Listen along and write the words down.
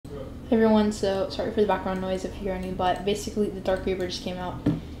Hey everyone, so sorry for the background noise if you hear any, but basically the Dark Reaper just came out.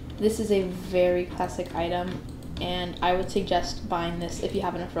 This is a very classic item, and I would suggest buying this if you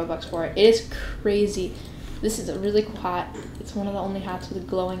have enough Robux for it. It is crazy. This is a really cool hat. It's one of the only hats with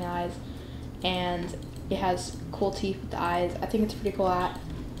glowing eyes, and it has cool teeth with the eyes. I think it's a pretty cool hat,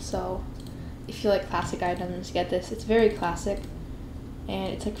 so if you like classic items, get this. It's very classic,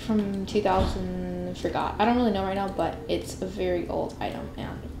 and it's like from 2000, I forgot. I don't really know right now, but it's a very old item,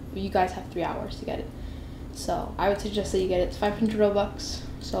 and you guys have 3 hours to get it. So I would suggest that you get it. It's 500 Robux.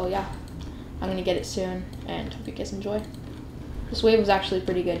 So yeah, I'm gonna get it soon, and hope you guys enjoy. This wave was actually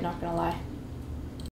pretty good, not gonna lie.